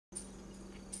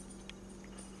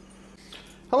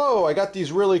Hello, I got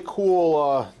these really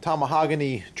cool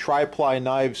Tamahogany tri-ply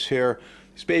knives here.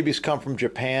 These babies come from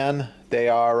Japan. They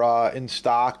are in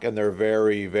stock and they're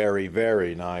very, very,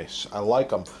 very nice. I like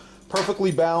them.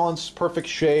 Perfectly balanced, perfect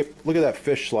shape. Look at that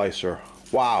fish slicer.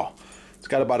 Wow. It's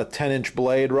got about a 10-inch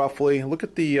blade roughly. Look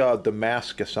at the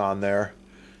Damascus on there.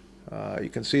 You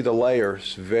can see the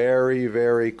layers. Very,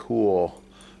 very cool.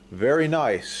 Very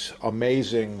nice.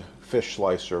 Amazing fish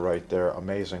slicer right there.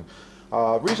 Amazing.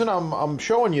 Reason I'm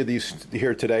showing you these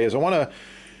here today is I want to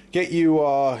get you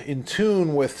in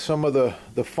tune with some of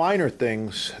the finer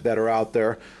things that are out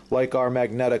there, like our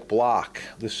magnetic block.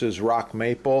 This is rock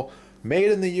maple, made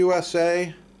in the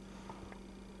USA,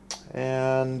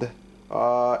 and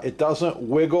it doesn't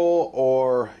wiggle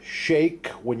or shake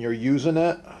when you're using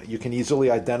it. You can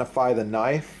easily identify the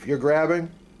knife you're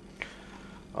grabbing.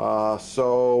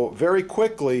 So very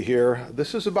quickly here,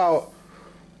 this is about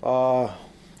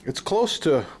it's close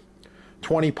to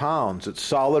 20 pounds. It's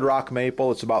solid rock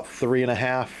maple. It's about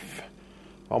 3.5,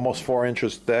 almost 4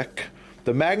 inches thick.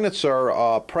 The magnets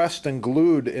are pressed and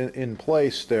glued in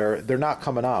place there. They're not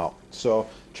coming out. So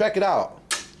check it out.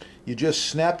 You just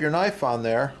snap your knife on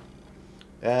there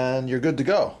and you're good to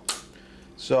go.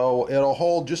 So it'll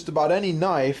hold just about any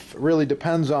knife. It really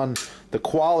depends on the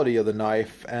quality of the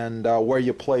knife and where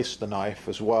you place the knife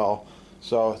as well.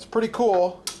 So it's pretty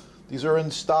cool. These are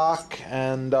in stock,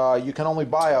 and you can only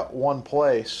buy at one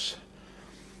place,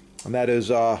 and that is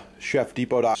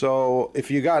ChefDepot. So if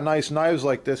you got nice knives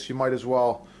like this, you might as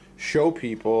well show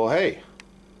people, hey,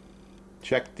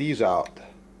 check these out.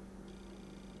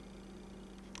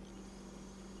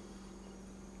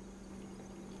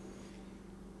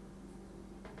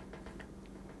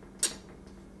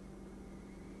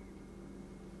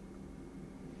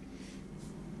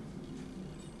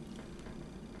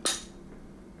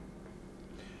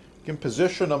 You can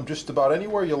position them just about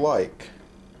anywhere you like.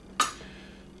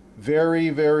 Very,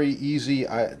 very easy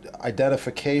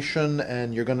identification,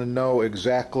 and you're going to know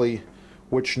exactly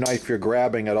which knife you're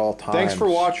grabbing at all times. Thanks for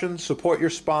watching. Support your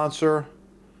sponsor.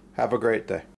 Have a great day.